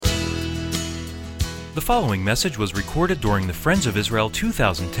The following message was recorded during the Friends of Israel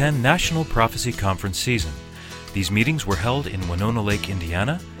 2010 National Prophecy Conference season. These meetings were held in Winona Lake,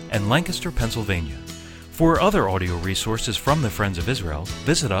 Indiana, and Lancaster, Pennsylvania. For other audio resources from the Friends of Israel,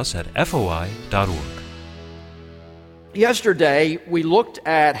 visit us at foi.org. Yesterday, we looked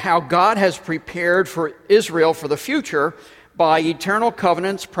at how God has prepared for Israel for the future by eternal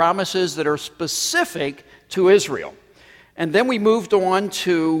covenants, promises that are specific to Israel. And then we moved on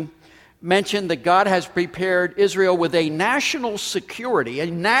to mention that God has prepared Israel with a national security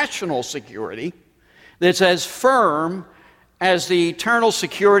that's as firm as the eternal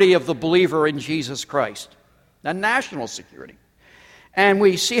security of the believer in Jesus Christ. A national security. And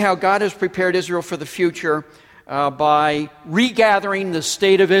we see how God has prepared Israel for the future by regathering the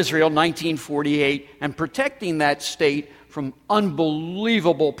state of Israel, 1948, and protecting that state from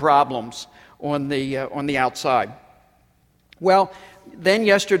unbelievable problems on the outside. Well, then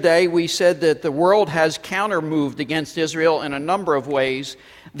yesterday we said that the world has counter-moved against Israel in a number of ways.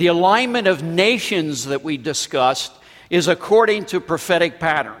 The alignment of nations that we discussed is according to prophetic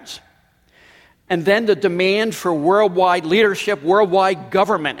patterns. And then the demand for worldwide leadership, worldwide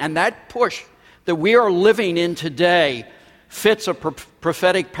government, and that push that we are living in today fits a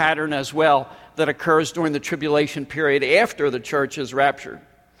prophetic pattern as well that occurs during the tribulation period after the church is raptured.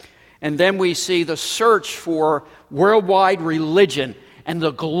 And then we see the search for worldwide religion and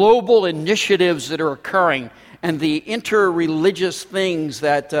the global initiatives that are occurring and the interreligious things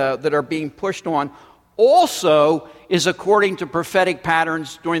that are being pushed on also is according to prophetic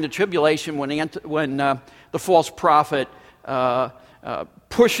patterns during the tribulation when the false prophet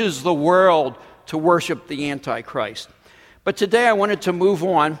pushes the world to worship the Antichrist. But today I wanted to move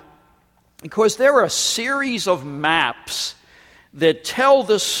on because there are a series of maps that tell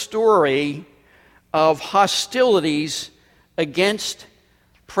the story of hostilities against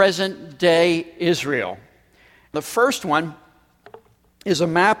present-day Israel. The first one is a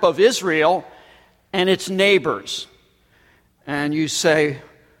map of Israel and its neighbors. And you say,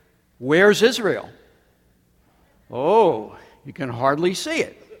 where's Israel? Oh, you can hardly see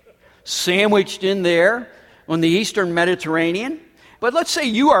it. Sandwiched in there on the eastern Mediterranean. But let's say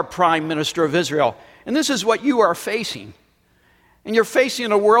you are Prime Minister of Israel, and this is what you are facing. And you're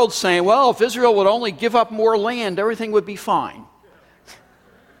facing a world saying, well, if Israel would only give up more land, everything would be fine.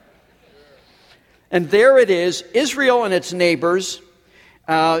 And there it is, Israel and its neighbors.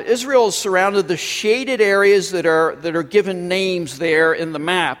 Israel has surrounded the shaded areas that are given names there in the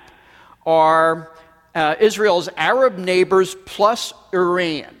map are Israel's Arab neighbors plus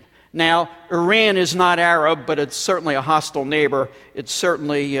Iran. Now, Iran is not Arab, but it's certainly a hostile neighbor. It's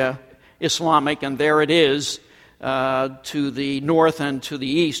certainly Islamic, and there it is. To the north and to the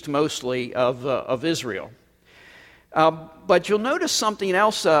east, mostly, of Israel. But you'll notice something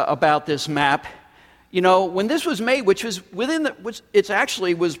else about this map. You know, when this was made, this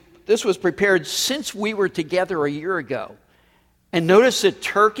was prepared since we were together a year ago. And notice that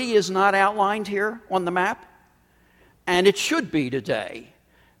Turkey is not outlined here on the map. And it should be today,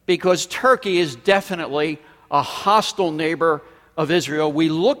 because Turkey is definitely a hostile neighbor of Israel. We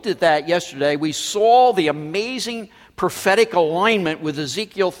looked at that yesterday. We saw the amazing prophetic alignment with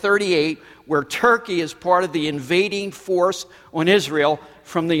Ezekiel 38, where Turkey is part of the invading force on Israel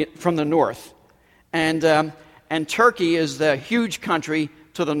from the north. And Turkey is the huge country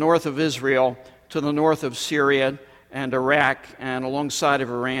to the north of Israel, to the north of Syria and Iraq, and alongside of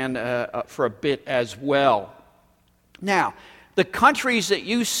Iran for a bit as well. Now, the countries that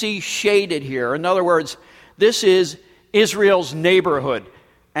you see shaded here, in other words, this is Israel's neighborhood.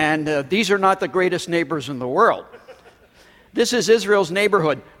 And these are not the greatest neighbors in the world. This is Israel's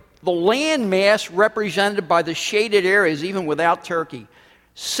neighborhood. The land mass represented by the shaded areas, even without Turkey,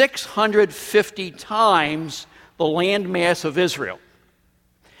 650 times the land mass of Israel.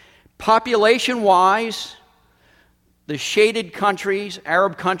 Population-wise, the shaded countries,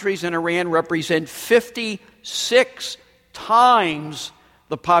 Arab countries and Iran, represent 56 times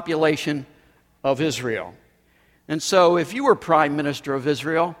the population of Israel. And so if you were Prime Minister of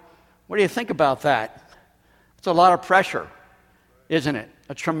Israel, what do you think about that? It's a lot of pressure, isn't it?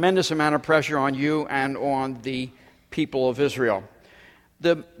 A tremendous amount of pressure on you and on the people of Israel.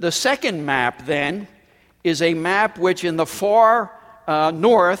 The second map, then, is a map which in the far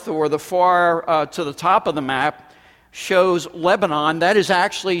north, or the far to the top of the map, shows Lebanon. That is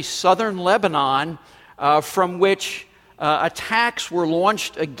actually southern Lebanon, from which attacks were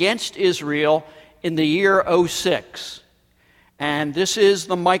launched against Israel in the year 06. And this is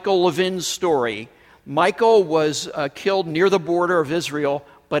the Michael Levin story. Michael was killed near the border of Israel,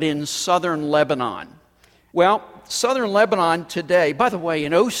 but in southern Lebanon. Well, southern Lebanon today, by the way,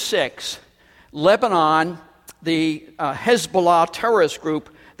 in 06, Lebanon, the Hezbollah terrorist group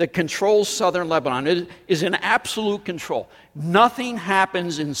that controls southern Lebanon, is in absolute control. Nothing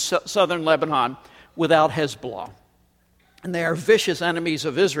happens in southern Lebanon without Hezbollah. And they are vicious enemies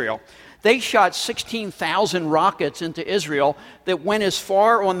of Israel. They shot 16,000 rockets into Israel that went as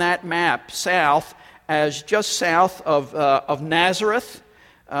far on that map south as just south of Nazareth,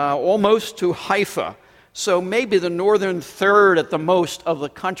 almost to Haifa. So maybe the northern third at the most of the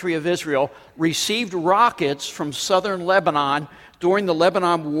country of Israel received rockets from southern Lebanon during the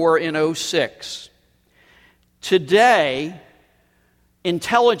Lebanon War in 2006. Today,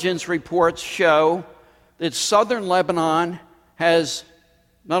 intelligence reports show that southern Lebanon has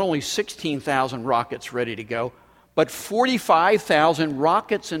not only 16,000 rockets ready to go, but 45,000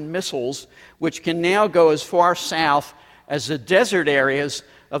 rockets and missiles, which can now go as far south as the desert areas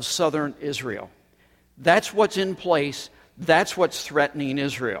of southern Israel. That's what's in place. That's what's threatening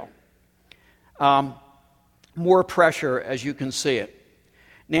Israel. More pressure, as you can see it.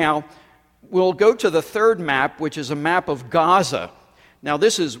 Now, we'll go to the third map, which is a map of Gaza. Now,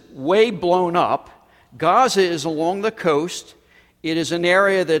 this is way blown up. Gaza is along the coast. It is an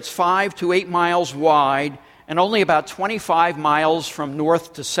area that's 5 to 8 miles wide and only about 25 miles from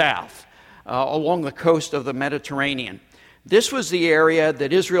north to south along the coast of the Mediterranean. This was the area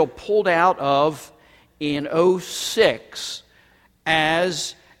that Israel pulled out of in 2006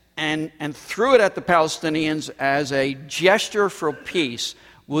 and threw it at the Palestinians as a gesture for peace.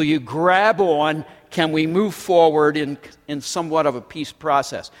 Will you grab on? Can we move forward in somewhat of a peace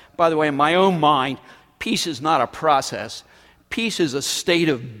process? By the way, in my own mind, peace is not a process. Peace is a state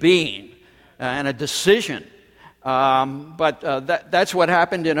of being and a decision. But that's what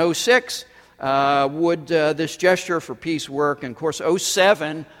happened in 2006. Would this gesture for peace work? And of course,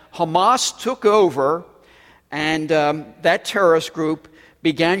 2007, Hamas took over, and that terrorist group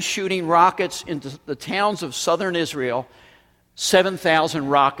began shooting rockets into the towns of southern Israel, 7,000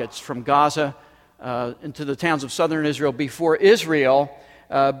 rockets from Gaza into the towns of southern Israel before Israel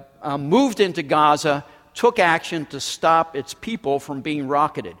moved into Gaza, took action to stop its people from being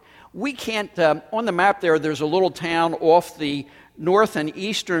rocketed. We can't, on the map there's a little town off the north and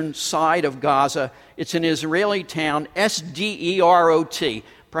eastern side of Gaza. It's an Israeli town, Sderot.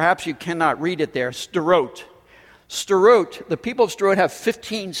 Perhaps you cannot read it there, Sderot. Sderot, the people of Sderot have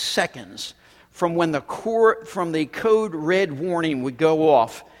 15 seconds from when the code red warning would go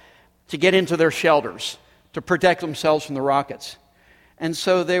off to get into their shelters, to protect themselves from the rockets. And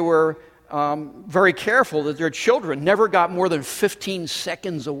so they were very careful that their children never got more than 15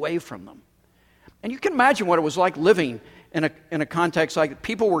 seconds away from them. And you can imagine what it was like living in a context like that.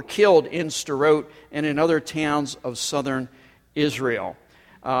 People were killed in Sderot and in other towns of southern Israel.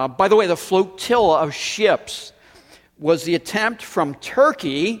 By the way, the flotilla of ships was the attempt from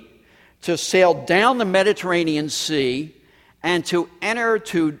Turkey to sail down the Mediterranean Sea and to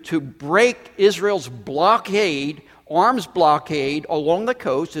break Israel's blockade, arms blockade along the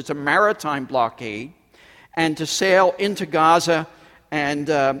coast. It's a maritime blockade, and to sail into Gaza. And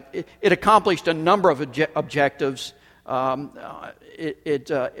it accomplished a number of objectives.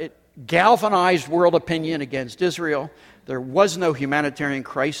 It galvanized world opinion against Israel. There was no humanitarian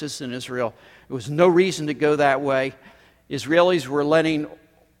crisis in Israel. There was no reason to go that way. Israelis were letting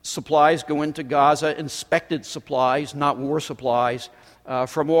supplies go into Gaza, inspected supplies, not war supplies,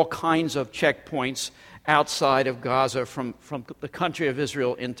 from all kinds of checkpoints outside of Gaza, from the country of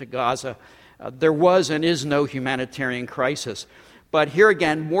Israel into Gaza. There was and is no humanitarian crisis. But here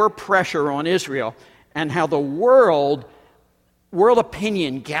again, more pressure on Israel, and how the world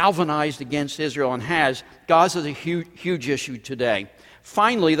opinion galvanized against Israel and has. Gaza is a huge issue today.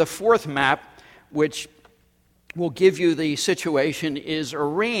 Finally, the fourth map, which will give you the situation, is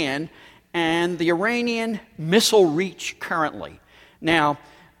Iran and the Iranian missile reach currently. Now,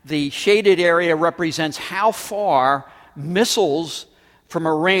 the shaded area represents how far missiles from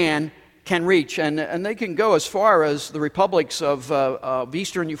Iran can reach, and they can go as far as the republics of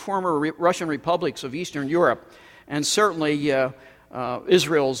former Russian republics of Eastern Europe, and certainly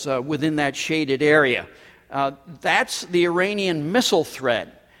Israel's within that shaded area. That's the Iranian missile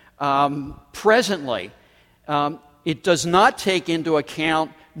threat. Presently, it does not take into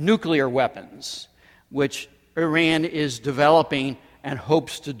account nuclear weapons, which Iran is developing and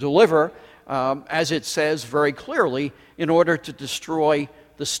hopes to deliver, as it says very clearly, in order to destroy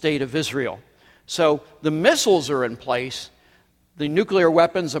the state of Israel. So the missiles are in place. The nuclear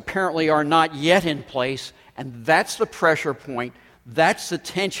weapons apparently are not yet in place, and that's the pressure point. That's the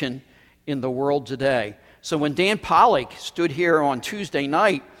tension in the world today. So when Dan Pollock stood here on Tuesday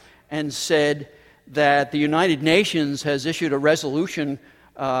night and said that the United Nations has issued a resolution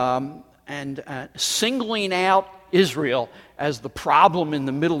singling out Israel as the problem in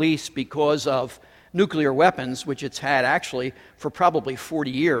the Middle East because of nuclear weapons, which it's had actually for probably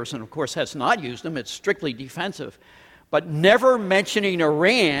 40 years, and of course has not used them. It's strictly defensive. But never mentioning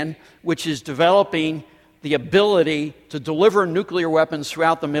Iran, which is developing the ability to deliver nuclear weapons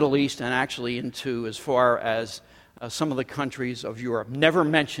throughout the Middle East and actually into as far as some of the countries of Europe. Never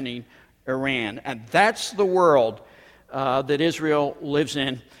mentioning Iran. And that's the world that Israel lives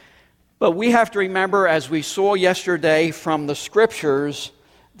in. But we have to remember, as we saw yesterday from the scriptures,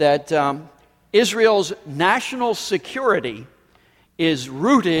 that Israel's national security is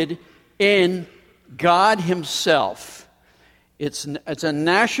rooted in God Himself. It's a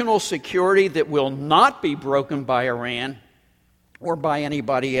national security that will not be broken by Iran or by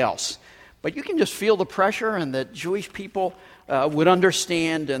anybody else. But you can just feel the pressure, and that Jewish people would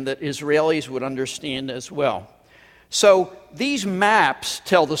understand, and that Israelis would understand as well. So these maps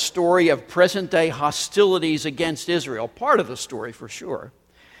tell the story of present-day hostilities against Israel, part of the story for sure.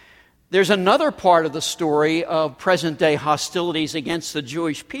 There's another part of the story of present-day hostilities against the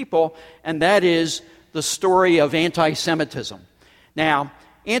Jewish people, and that is the story of anti-Semitism. Now,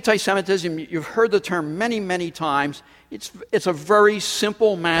 anti-Semitism, you've heard the term many, many times. It's a very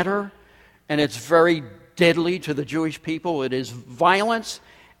simple matter, and it's very deadly to the Jewish people. It is violence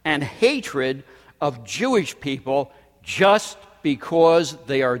and hatred of Jewish people just because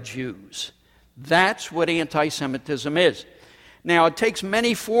they are Jews. That's what anti-Semitism is. Now, it takes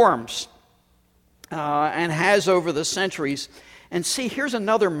many forms and has over the centuries. And see, here's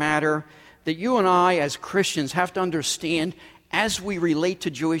another matter that you and I as Christians have to understand as we relate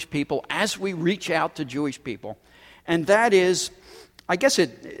to Jewish people, as we reach out to Jewish people. And that is, I guess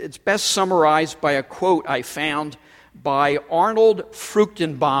it's best summarized by a quote I found by Arnold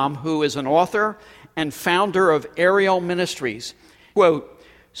Fruchtenbaum, who is an author and founder of Ariel Ministries. Quote,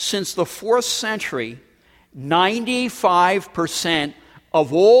 "Since the 4th century, 95%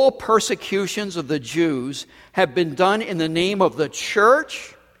 of all persecutions of the Jews have been done in the name of the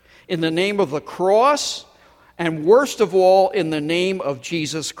church, in the name of the cross, and worst of all, in the name of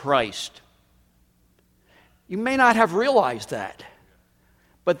Jesus Christ." You may not have realized that,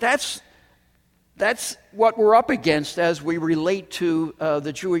 but that's what we're up against as we relate to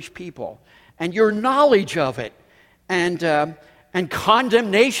the Jewish people. And your knowledge of it and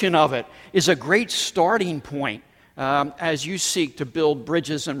condemnation of it is a great starting point as you seek to build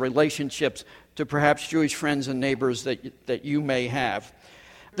bridges and relationships to perhaps Jewish friends and neighbors that you may have.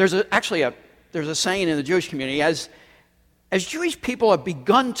 There's a saying in the Jewish community, as Jewish people have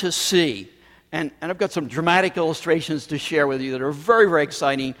begun to see, and I've got some dramatic illustrations to share with you that are very, very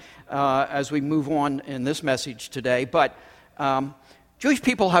exciting as we move on in this message today, but Jewish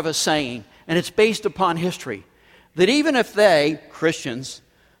people have a saying, and it's based upon history, that even if they, Christians,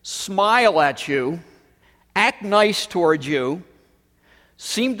 smile at you, act nice toward you,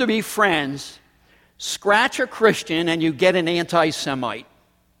 seem to be friends, scratch a Christian and you get an anti-Semite.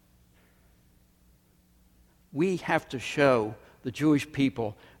 We have to show the Jewish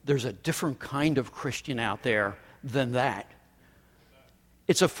people there's a different kind of Christian out there than that.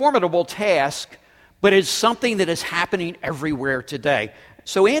 It's a formidable task, but it's something that is happening everywhere today.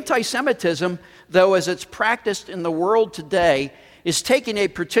 So anti-Semitism, though, as it's practiced in the world today, is taking a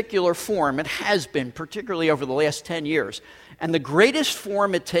particular form. It has been, particularly over the last 10 years. And the greatest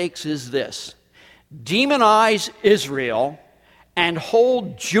form it takes is this: demonize Israel and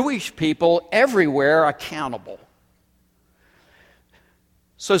hold Jewish people everywhere accountable.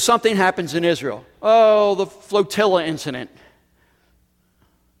 So something happens in Israel. Oh, the flotilla incident.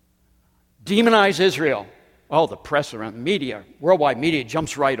 Demonize Israel. Oh, the press around the media, worldwide media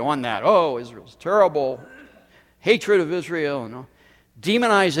jumps right on that. Oh, Israel's terrible. Hatred of Israel. And all.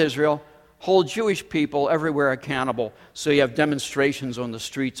 Demonize Israel. Hold Jewish people everywhere accountable. So you have demonstrations on the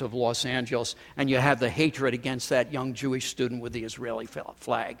streets of Los Angeles, and you have the hatred against that young Jewish student with the Israeli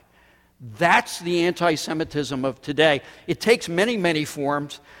flag. That's the anti-Semitism of today. It takes many, many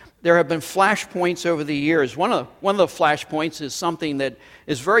forms. There have been flashpoints over the years. One of the flashpoints is something that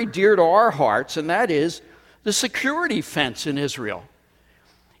is very dear to our hearts, and that is the security fence in Israel.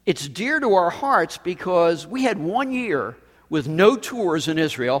 It's dear to our hearts because we had 1 year with no tours in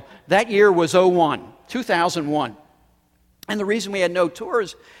Israel. That year was 2001. And the reason we had no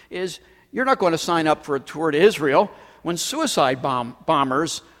tours is you're not going to sign up for a tour to Israel when suicide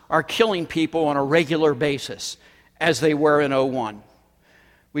bombers are killing people on a regular basis, as they were in 2001.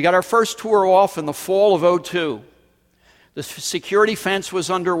 We got our first tour off in the fall of 2002. The security fence was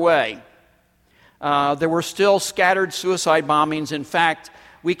underway. There were still scattered suicide bombings. In fact,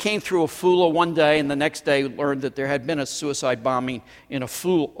 we came through Afula one day, and the next day learned that there had been a suicide bombing in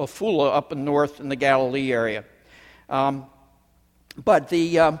Afula up in north in the Galilee area. But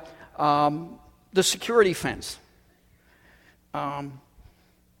the security fence.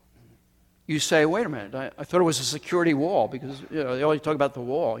 You say, wait a minute, I thought it was a security wall, because they always talk about the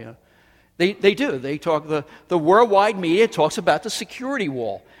wall. They do. They talk, the worldwide media talks about the security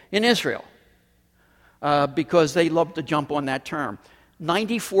wall in Israel, because they love to jump on that term.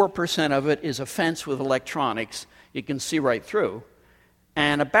 94% of it is a fence with electronics you can see right through,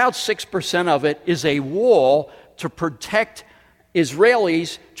 and about 6% of it is a wall to protect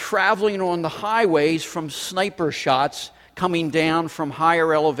Israelis traveling on the highways from sniper shots coming down from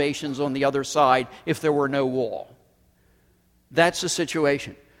higher elevations on the other side if there were no wall. That's the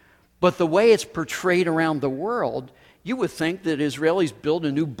situation. But the way it's portrayed around the world, you would think that Israelis build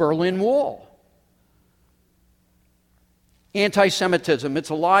a new Berlin Wall. Anti-Semitism, it's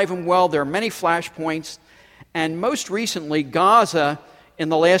alive and well. There are many flashpoints. And most recently, Gaza, in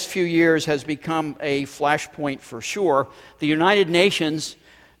the last few years, has become a flashpoint for sure. The United Nations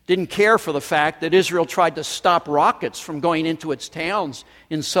didn't care for the fact that Israel tried to stop rockets from going into its towns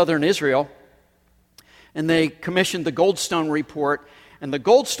in southern Israel. And they commissioned the Goldstone Report. And the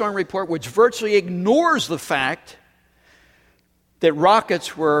Goldstone Report, which virtually ignores the fact that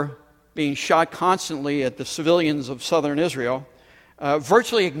rockets were being shot constantly at the civilians of southern Israel,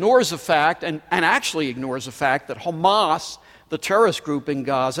 virtually ignores the fact, and actually ignores the fact that Hamas, the terrorist group in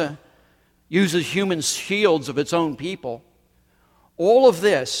Gaza, uses human shields of its own people. All of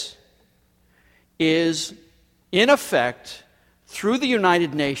this is, in effect, through the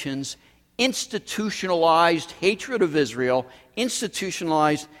United Nations, institutionalized hatred of Israel,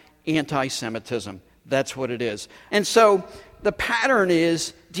 institutionalized anti-Semitism. That's what it is. And so the pattern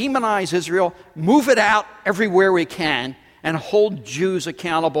is demonize Israel, move it out everywhere we can, and hold Jews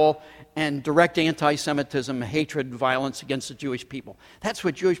accountable, and direct anti-Semitism, hatred, and violence against the Jewish people. That's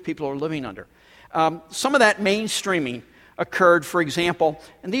what Jewish people are living under. Some of that mainstreaming occurred, for example,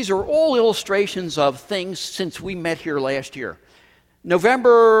 and these are all illustrations of things since we met here last year.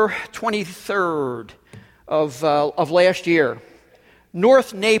 November 23rd of last year,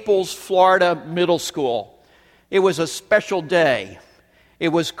 North Naples, Florida Middle School. It was a special day. It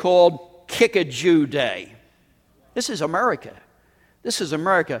was called Kick a Jew Day. This is America. This is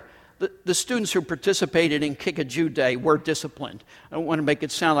America. The students who participated in Kick a Jew Day were disciplined. I don't want to make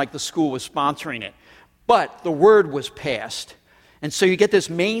it sound like the school was sponsoring it. But the word was passed. And so you get this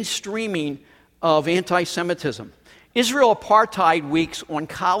mainstreaming of anti-Semitism. Israel Apartheid Weeks on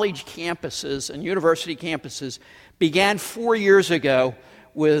college campuses and university campuses began 4 years ago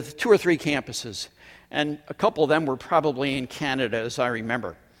with 2 or 3 campuses. And a couple of them were probably in Canada, as I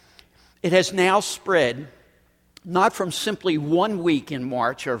remember. It has now spread, not from simply 1 week in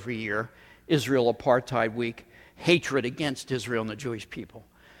March every year, Israel Apartheid Week, hatred against Israel and the Jewish people.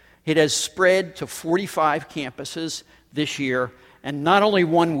 It has spread to 45 campuses this year, and not only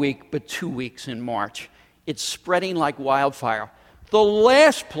 1 week, but 2 weeks in March. It's spreading like wildfire. The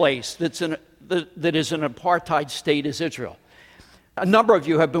last place that is an apartheid state is Israel. A number of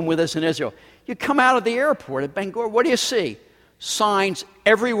you have been with us in Israel. You come out of the airport at Ben Gurion, what do you see? Signs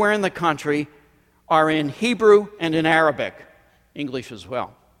everywhere in the country are in Hebrew and in Arabic, English as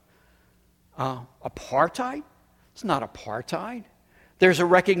well. Apartheid? It's not apartheid. There's a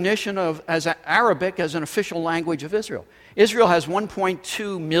recognition of Arabic as an official language of Israel. Israel has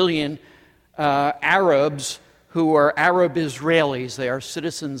 1.2 million Arabs who are Arab Israelis. They are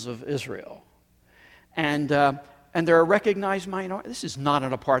citizens of Israel. And they're a recognized minority. This is not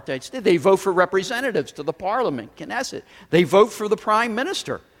an apartheid state. They vote for representatives to the parliament, Knesset. They vote for the prime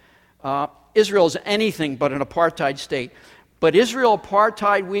minister. Israel is anything but an apartheid state. But Israel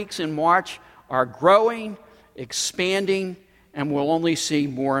Apartheid Weeks in March are growing, expanding, and we'll only see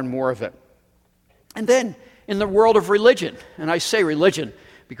more and more of it. And then in the world of religion, and I say religion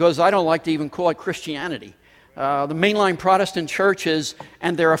because I don't like to even call it Christianity, the mainline Protestant churches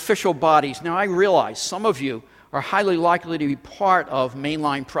and their official bodies. Now I realize some of you are highly likely to be part of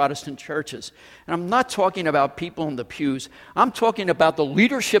mainline Protestant churches. And I'm not talking about people in the pews. I'm talking about the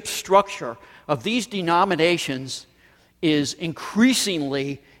leadership structure of these denominations is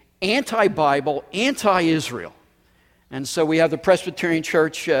increasingly anti-Bible, anti-Israel. And so we have the Presbyterian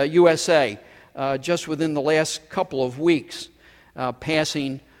Church USA just within the last couple of weeks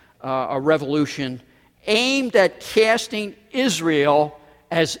passing a resolution aimed at casting Israel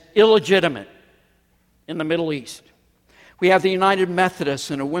as illegitimate in the Middle East. We have the United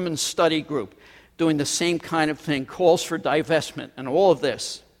Methodists and a women's study group doing the same kind of thing, calls for divestment and all of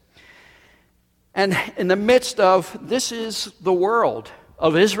this. And in the midst of this is the world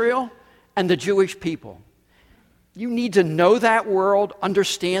of Israel and the Jewish people. You need to know that world,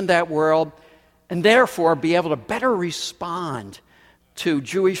 understand that world, and therefore be able to better respond to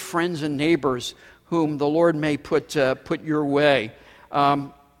Jewish friends and neighbors whom the Lord may put your way.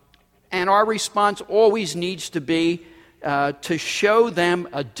 And our response always needs to be to show them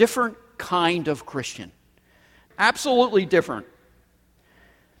a different kind of Christian. Absolutely different.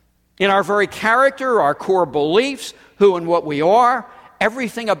 In our very character, our core beliefs, who and what we are,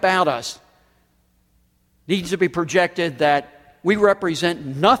 everything about us needs to be projected that we represent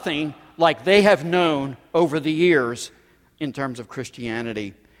nothing like they have known over the years in terms of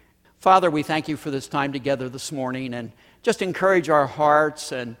Christianity. Father, we thank you for this time together this morning, and just encourage our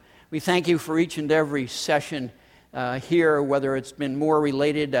hearts, and we thank you for each and every session here, whether it's been more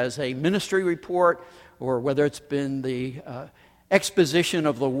related as a ministry report or whether it's been the exposition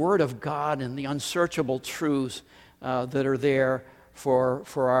of the Word of God and the unsearchable truths that are there for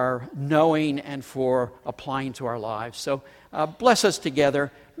our knowing and for applying to our lives. So bless us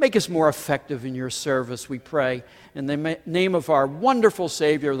together. Make us more effective in your service, we pray. In the name of our wonderful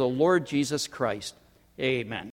Savior, the Lord Jesus Christ. Amen.